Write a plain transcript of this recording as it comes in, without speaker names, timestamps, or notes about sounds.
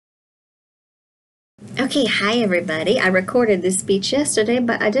Okay, hi everybody. I recorded this speech yesterday,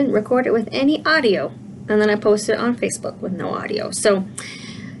 but I didn't record it with any audio. And then I posted it on Facebook with no audio. So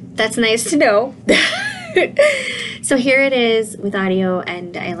that's nice to know. So here it is with audio,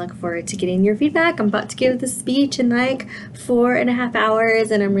 and I look forward to getting your feedback. I'm about to give the speech in like 4.5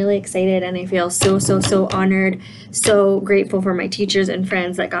 hours, and I'm really excited, and I feel so honored, so grateful for my teachers and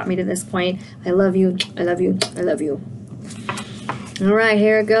friends that got me to this point. I love you. I love you. I love you. All right,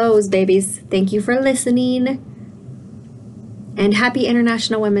 here it goes, babies. Thank you for listening. And happy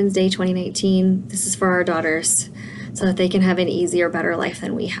International Women's Day 2019. This is for our daughters so that they can have an easier, better life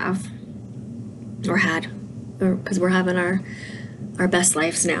than we have or had, because we're having our best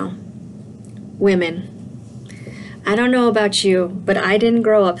lives now. Women. I don't know about you, but I didn't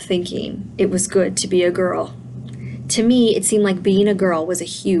grow up thinking it was good to be a girl. To me, it seemed like being a girl was a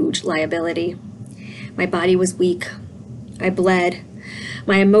huge liability. My body was weak. I bled.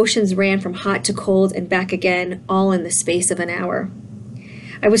 My emotions ran from hot to cold and back again, all in the space of an hour.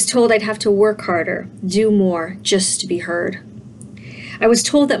 I was told I'd have to work harder, do more, just to be heard. I was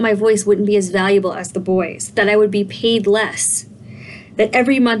told that my voice wouldn't be as valuable as the boys', that I would be paid less, that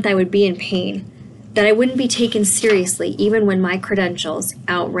every month I would be in pain, that I wouldn't be taken seriously even when my credentials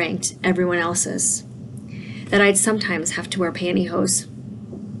outranked everyone else's, that I'd sometimes have to wear pantyhose,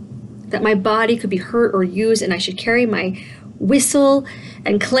 that my body could be hurt or used and I should carry my whistle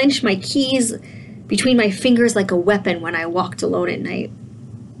and clench my keys between my fingers like a weapon when I walked alone at night.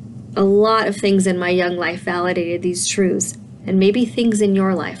 A lot of things in my young life validated these truths, and maybe things in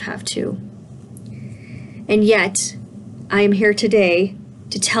your life have too. And yet, I am here today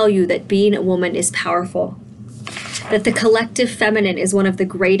to tell you that being a woman is powerful, that the collective feminine is one of the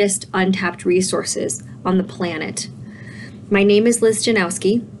greatest untapped resources on the planet. My name is Liz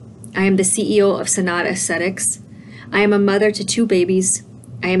Janowski. I am the CEO of Sonata Aesthetics. I am a mother to 2 babies.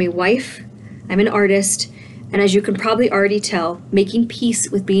 I am a wife. I'm an artist. And as you can probably already tell, making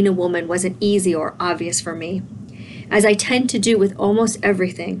peace with being a woman wasn't easy or obvious for me. As I tend to do with almost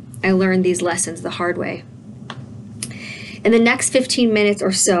everything, I learned these lessons the hard way. In the next 15 minutes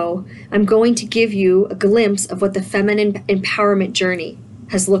or so, I'm going to give you a glimpse of what the feminine empowerment journey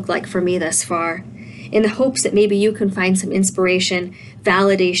has looked like for me thus far, in the hopes that maybe you can find some inspiration,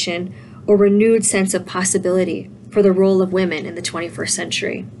 validation, or renewed sense of possibility for the role of women in the 21st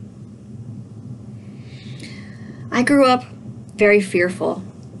century. I grew up very fearful.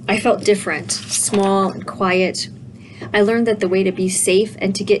 I felt different, small and quiet. I learned that the way to be safe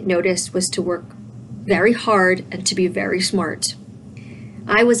and to get noticed was to work very hard and to be very smart.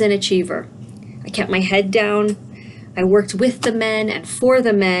 I was an achiever. I kept my head down. I worked with the men and for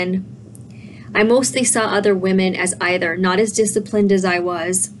the men. I mostly saw other women as either not as disciplined as I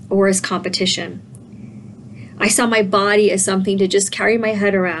was or as competition. I saw my body as something to just carry my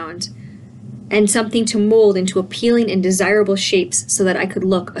head around and something to mold into appealing and desirable shapes so that I could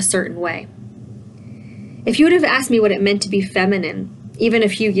look a certain way. If you would have asked me what it meant to be feminine, even a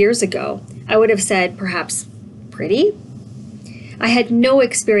few years ago, I would have said, perhaps, pretty? I had no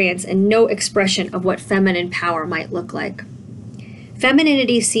experience and no expression of what feminine power might look like.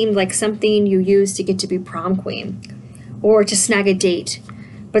 Femininity seemed like something you used to get to be prom queen or to snag a date,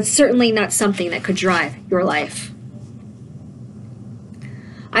 but certainly not something that could drive your life.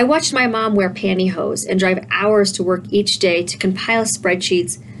 I watched my mom wear pantyhose and drive hours to work each day to compile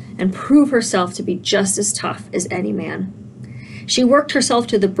spreadsheets and prove herself to be just as tough as any man. She worked herself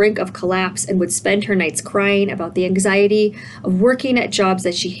to the brink of collapse and would spend her nights crying about the anxiety of working at jobs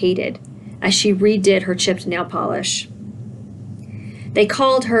that she hated as she redid her chipped nail polish. They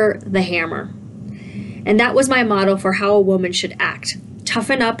called her the Hammer, and that was my motto for how a woman should act.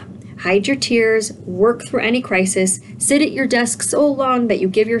 Toughen up, hide your tears, work through any crisis, sit at your desk so long that you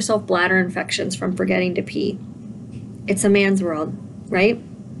give yourself bladder infections from forgetting to pee. It's a man's world, right?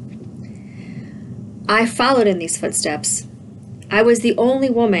 I followed in these footsteps. I was the only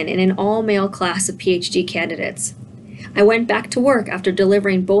woman in an all-male class of PhD candidates. I went back to work after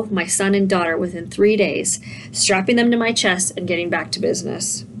delivering both my son and daughter within 3 days, strapping them to my chest and getting back to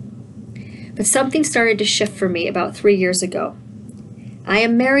business. But something started to shift for me about 3 years ago. I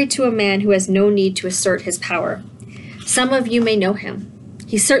am married to a man who has no need to assert his power. Some of you may know him.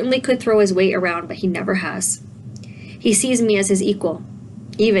 He certainly could throw his weight around, but he never has. He sees me as his equal,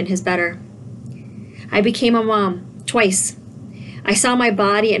 even his better. I became a mom, twice. I saw my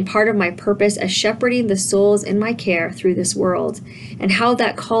body and part of my purpose as shepherding the souls in my care through this world, and how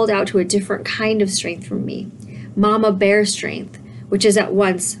that called out to a different kind of strength from me, mama bear strength, which is at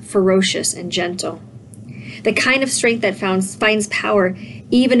once ferocious and gentle. The kind of strength that finds power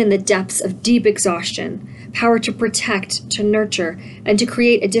even in the depths of deep exhaustion, power to protect, to nurture, and to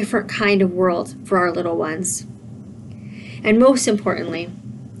create a different kind of world for our little ones. And most importantly,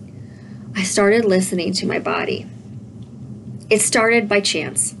 I started listening to my body. It started by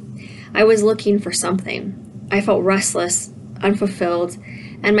chance. I was looking for something. I felt restless, unfulfilled,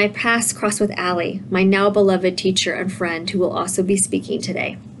 and my paths crossed with Allie, my now beloved teacher and friend who will also be speaking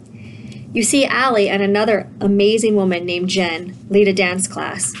today. You see, Allie and another amazing woman named Jen lead a dance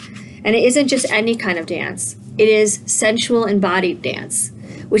class, and it isn't just any kind of dance. It is sensual embodied dance,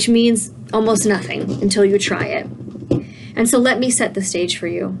 which means almost nothing until you try it. And so let me set the stage for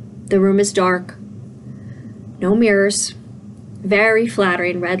you. The room is dark, no mirrors, very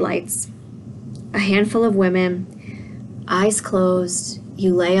flattering red lights, a handful of women, eyes closed,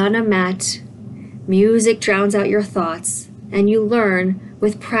 you lay on a mat, music drowns out your thoughts, and you learn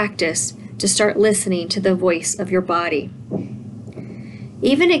with practice to start listening to the voice of your body.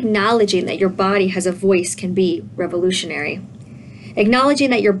 Even acknowledging that your body has a voice can be revolutionary. Acknowledging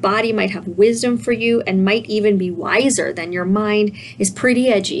that your body might have wisdom for you and might even be wiser than your mind is pretty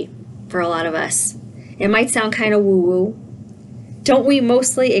edgy for a lot of us. It might sound kind of woo-woo. Don't we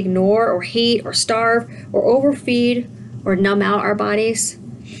mostly ignore or hate or starve or overfeed or numb out our bodies?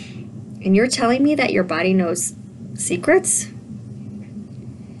 And you're telling me that your body knows secrets?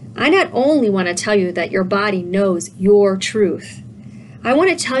 I not only want to tell you that your body knows your truth, I want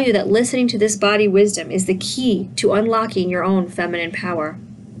to tell you that listening to this body wisdom is the key to unlocking your own feminine power.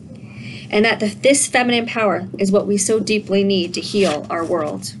 And that this feminine power is what we so deeply need to heal our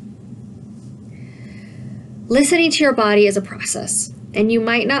world. Listening to your body is a process, and you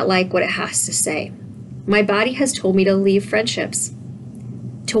might not like what it has to say. My body has told me to leave friendships,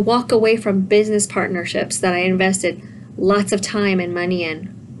 to walk away from business partnerships that I invested lots of time and money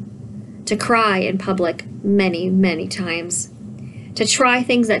in, to cry in public many, many times, to try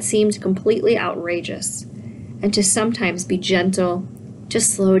things that seemed completely outrageous, and to sometimes be gentle, to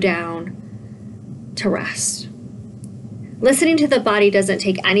slow down, to rest. Listening to the body doesn't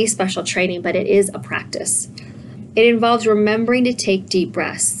take any special training, but it is a practice. It involves remembering to take deep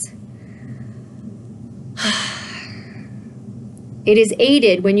breaths. It is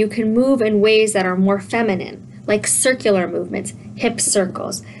aided when you can move in ways that are more feminine, like circular movements, hip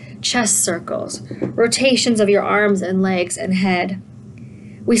circles, chest circles, rotations of your arms and legs and head.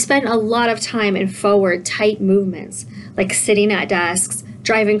 We spend a lot of time in forward, tight movements, like sitting at desks,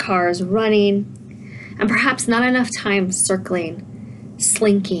 driving cars, running, and perhaps not enough time circling,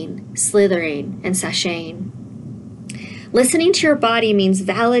 slinking, slithering, and sashaying. Listening to your body means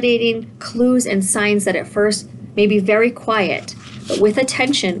validating clues and signs that at first may be very quiet, but with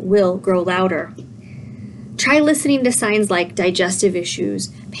attention will grow louder. Try listening to signs like digestive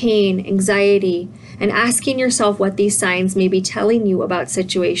issues, pain, anxiety, and asking yourself what these signs may be telling you about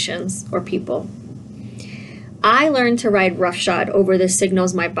situations or people. I learned to ride roughshod over the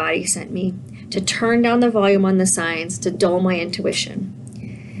signals my body sent me, to turn down the volume on the signs, to dull my intuition.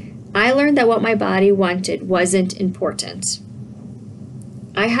 I learned that what my body wanted wasn't important.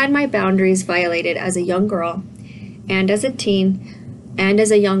 I had my boundaries violated as a young girl, and as a teen, and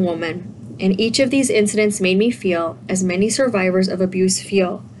as a young woman. And each of these incidents made me feel, as many survivors of abuse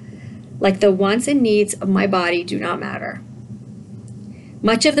feel, like the wants and needs of my body do not matter.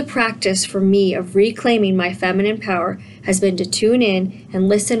 Much of the practice for me of reclaiming my feminine power has been to tune in and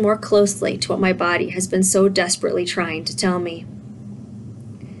listen more closely to what my body has been so desperately trying to tell me.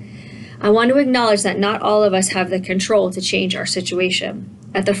 I want to acknowledge that not all of us have the control to change our situation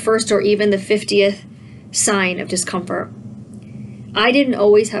at the first or even the 50th sign of discomfort. I didn't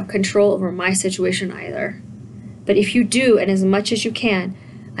always have control over my situation either. But if you do, and as much as you can,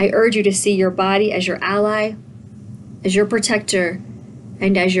 I urge you to see your body as your ally, as your protector,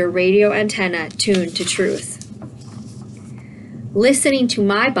 and as your radio antenna tuned to truth. Listening to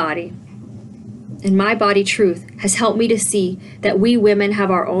my body and my body truth has helped me to see that we women have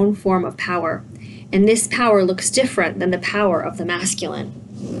our own form of power, and this power looks different than the power of the masculine.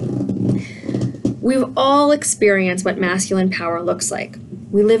 We've all experienced what masculine power looks like.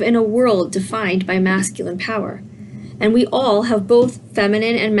 We live in a world defined by masculine power, and we all have both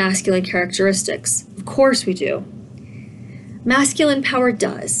feminine and masculine characteristics. Of course we do. Masculine power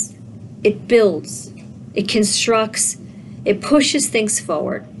does. It builds, it constructs, it pushes things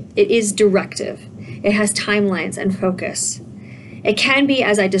forward. It is directive. It has timelines and focus. It can be,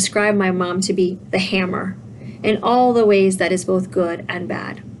 as I described my mom to be, the hammer, in all the ways that is both good and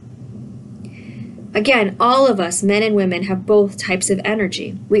bad. Again, all of us, men and women, have both types of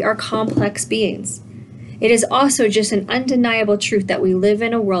energy. We are complex beings. It is also just an undeniable truth that we live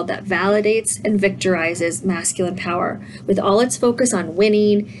in a world that validates and victorizes masculine power, with all its focus on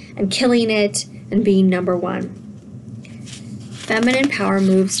winning and killing it and being number one. Feminine power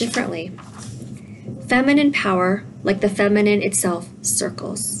moves differently. Feminine power, like the feminine itself,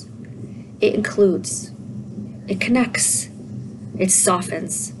 circles. It includes. It connects. It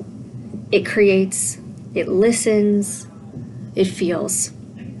softens. It creates. It listens. It feels.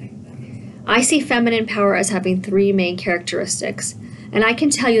 I see feminine power as having three main characteristics, and I can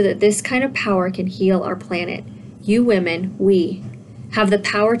tell you that this kind of power can heal our planet. You women, we, have the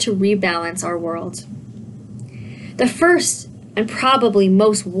power to rebalance our world. The first and probably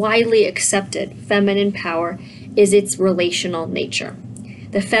most widely accepted feminine power is its relational nature.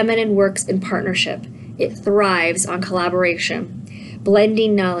 The feminine works in partnership. It thrives on collaboration,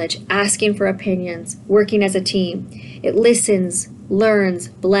 blending knowledge, asking for opinions, working as a team. It listens, learns,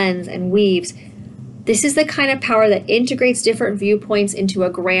 blends, and weaves. This is the kind of power that integrates different viewpoints into a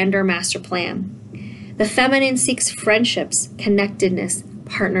grander master plan. The feminine seeks friendships, connectedness,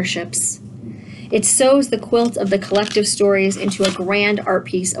 partnerships. It sews the quilt of the collective stories into a grand art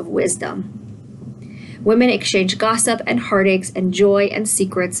piece of wisdom. Women exchange gossip and heartaches and joy and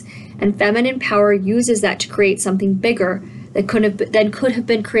secrets, and feminine power uses that to create something bigger that could have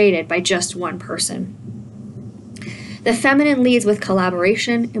been created by just one person. The feminine leads with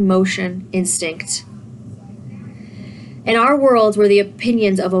collaboration, emotion, instinct. In our world where the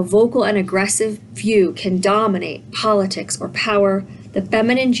opinions of a vocal and aggressive few can dominate politics or power, the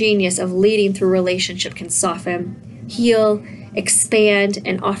feminine genius of leading through relationship can soften, heal, expand,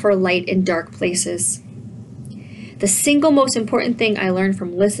 and offer light in dark places. The single most important thing I learned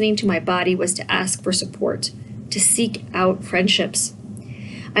from listening to my body was to ask for support, to seek out friendships.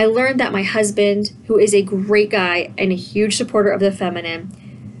 I learned that my husband, who is a great guy and a huge supporter of the feminine,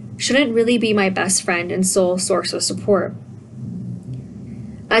 shouldn't really be my best friend and sole source of support.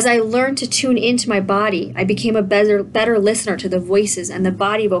 As I learned to tune into my body, I became a better listener to the voices and the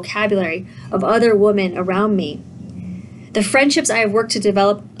body vocabulary of other women around me. The friendships I have worked to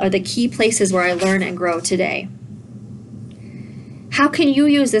develop are the key places where I learn and grow today. How can you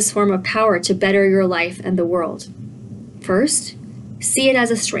use this form of power to better your life and the world? First, see it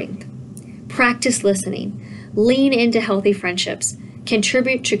as a strength. Practice listening. Lean into healthy friendships.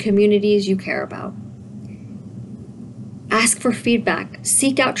 Contribute to communities you care about. Ask for feedback.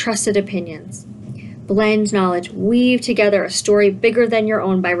 Seek out trusted opinions. Blend knowledge. Weave together a story bigger than your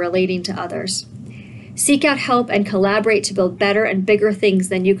own by relating to others. Seek out help and collaborate to build better and bigger things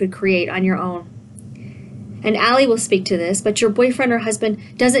than you could create on your own. And Allie will speak to this, but your boyfriend or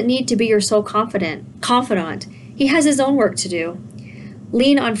husband doesn't need to be your sole confidant. He has his own work to do.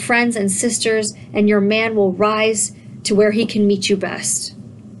 Lean on friends and sisters, and your man will rise to where he can meet you best.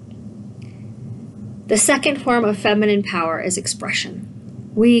 The second form of feminine power is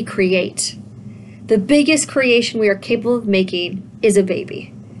expression. We create. The biggest creation we are capable of making is a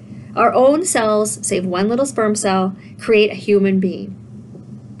baby. Our own cells, save one little sperm cell, create a human being.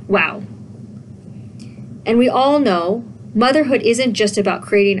 Wow. And we all know motherhood isn't just about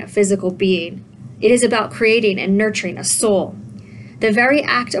creating a physical being. It is about creating and nurturing a soul. The very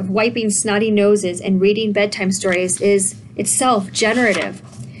act of wiping snotty noses and reading bedtime stories is itself generative.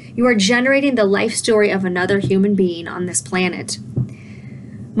 You are generating the life story of another human being on this planet.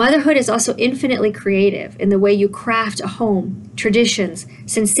 Motherhood is also infinitely creative in the way you craft a home, traditions,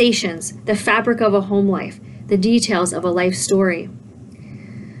 sensations, the fabric of a home life, the details of a life story.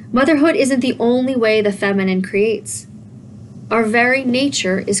 Motherhood isn't the only way the feminine creates. Our very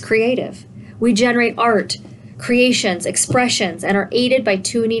nature is creative. We generate art, creations, expressions, and are aided by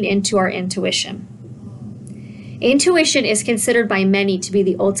tuning into our intuition. Intuition is considered by many to be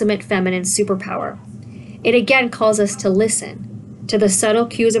the ultimate feminine superpower. It again calls us to listen to the subtle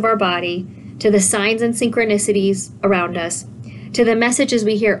cues of our body, to the signs and synchronicities around us, to the messages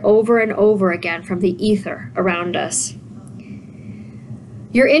we hear over and over again from the ether around us.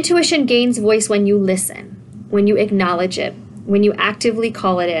 Your intuition gains voice when you listen, when you acknowledge it, when you actively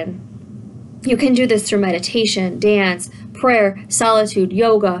call it in. You can do this through meditation, dance, prayer, solitude,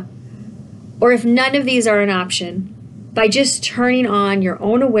 yoga, or if none of these are an option, by just turning on your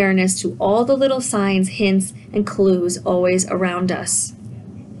own awareness to all the little signs, hints, and clues always around us.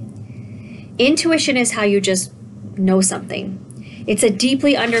 Intuition is how you just know something. It's a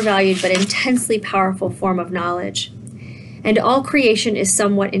deeply undervalued but intensely powerful form of knowledge. And all creation is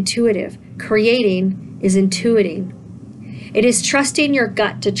somewhat intuitive. Creating is intuiting. It is trusting your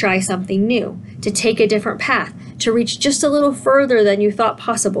gut to try something new, to take a different path, to reach just a little further than you thought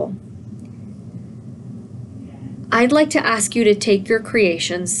possible. I'd like to ask you to take your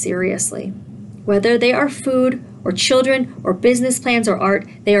creations seriously. Whether they are food or children or business plans or art,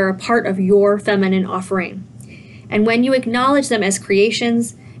 they are a part of your feminine offering. And when you acknowledge them as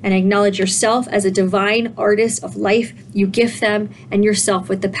creations and acknowledge yourself as a divine artist of life, you gift them and yourself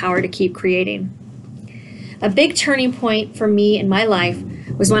with the power to keep creating. A big turning point for me in my life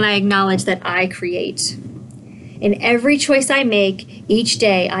was when I acknowledged that I create. In every choice I make, each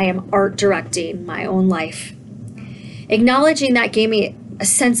day I am art directing my own life. Acknowledging that gave me a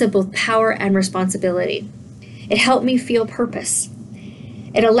sense of both power and responsibility. It helped me feel purpose.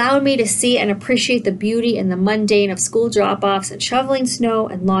 It allowed me to see and appreciate the beauty in the mundane of school drop-offs and shoveling snow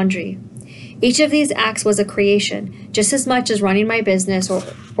and laundry. Each of these acts was a creation, just as much as running my business or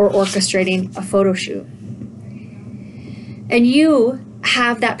orchestrating a photo shoot. And you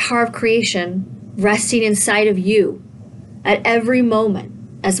have that power of creation resting inside of you at every moment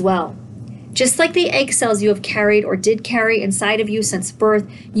as well. Just like the egg cells you have carried or did carry inside of you since birth,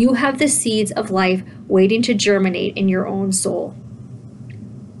 you have the seeds of life waiting to germinate in your own soul.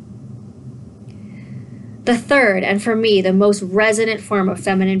 The third, and for me, the most resonant form of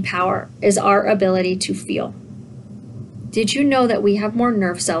feminine power is our ability to feel. Did you know that we have more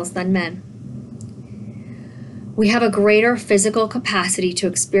nerve cells than men? We have a greater physical capacity to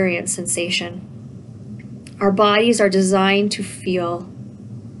experience sensation. Our bodies are designed to feel.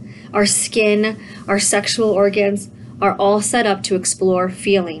 Our skin, our sexual organs are all set up to explore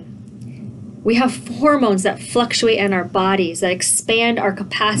feeling. We have hormones that fluctuate in our bodies that expand our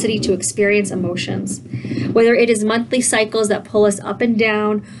capacity to experience emotions. Whether it is monthly cycles that pull us up and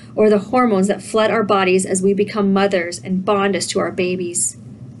down, or the hormones that flood our bodies as we become mothers and bond us to our babies,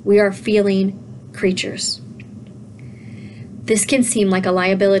 we are feeling creatures. This can seem like a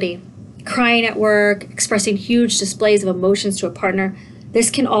liability. Crying at work, expressing huge displays of emotions to a partner, this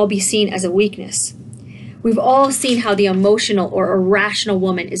can all be seen as a weakness. We've all seen how the emotional or irrational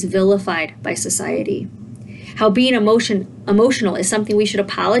woman is vilified by society. How being emotional is something we should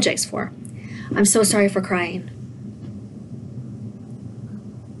apologize for. I'm so sorry for crying.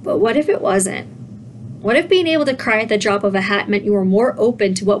 But what if it wasn't? What if being able to cry at the drop of a hat meant you were more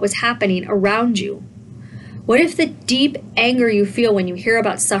open to what was happening around you? What if the deep anger you feel when you hear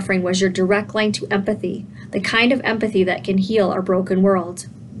about suffering was your direct line to empathy, the kind of empathy that can heal our broken world?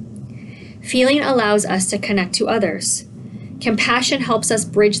 Feeling allows us to connect to others. Compassion helps us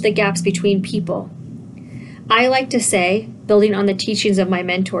bridge the gaps between people. I like to say, building on the teachings of my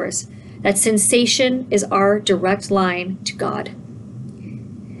mentors, that sensation is our direct line to God.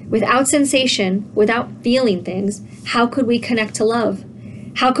 Without sensation, without feeling things, how could we connect to love?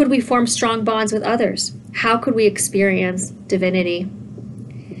 How could we form strong bonds with others? How could we experience divinity?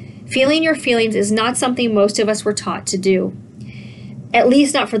 Feeling your feelings is not something most of us were taught to do. At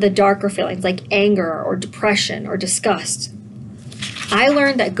least not for the darker feelings like anger or depression or disgust. I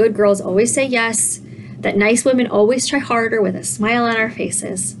learned that good girls always say yes, that nice women always try harder with a smile on our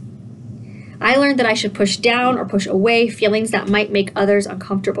faces. I learned that I should push down or push away feelings that might make others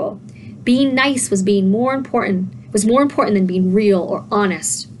uncomfortable. Being nice was more important than being real or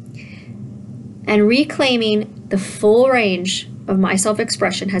honest. And reclaiming the full range of my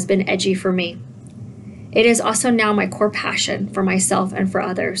self-expression has been edgy for me. It is also now my core passion for myself and for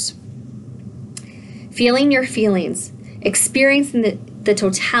others. Feeling your feelings, experiencing the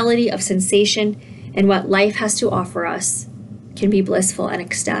totality of sensation and what life has to offer us can be blissful and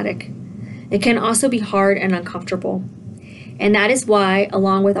ecstatic. It can also be hard and uncomfortable. And that is why,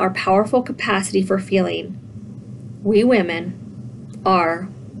 along with our powerful capacity for feeling, we women are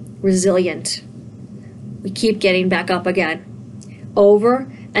resilient. We keep getting back up again. Over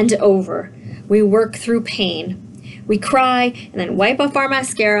and over, we work through pain. We cry and then wipe off our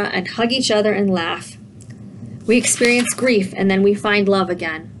mascara and hug each other and laugh. We experience grief and then we find love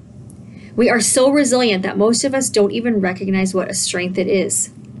again. We are so resilient that most of us don't even recognize what a strength it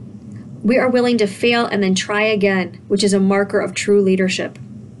is. We are willing to fail and then try again, which is a marker of true leadership.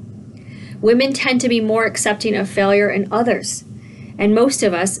 Women tend to be more accepting of failure in others, and most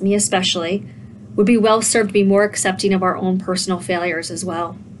of us, me especially, would be well served to be more accepting of our own personal failures as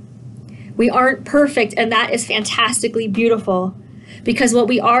well. We aren't perfect, and that is fantastically beautiful, because what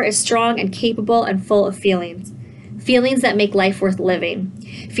we are is strong and capable and full of feelings. Feelings that make life worth living.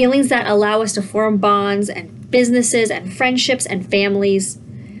 Feelings that allow us to form bonds and businesses and friendships and families.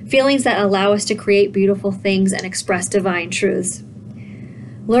 Feelings that allow us to create beautiful things and express divine truths.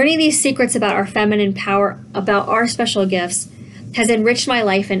 Learning these secrets about our feminine power, about our special gifts, has enriched my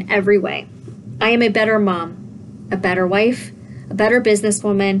life in every way. I am a better mom, a better wife, a better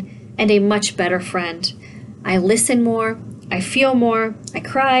businesswoman, and a much better friend. I listen more, I feel more, I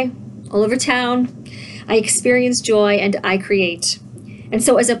cry all over town, I experience joy, and I create. And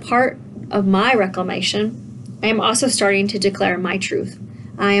so as a part of my reclamation, I am also starting to declare my truth.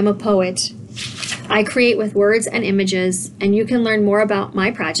 I am a poet. I create with words and images, and you can learn more about my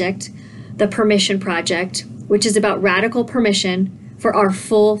project, the Permission Project, which is about radical permission for our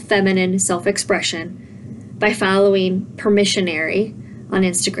full feminine self-expression, by following Permissionary on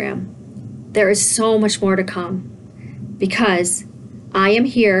Instagram. There is so much more to come because I am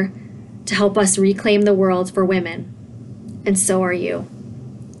here to help us reclaim the world for women, and so are you.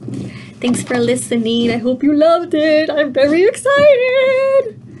 Thanks for listening. I hope you loved it. I'm very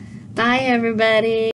excited. Bye, everybody.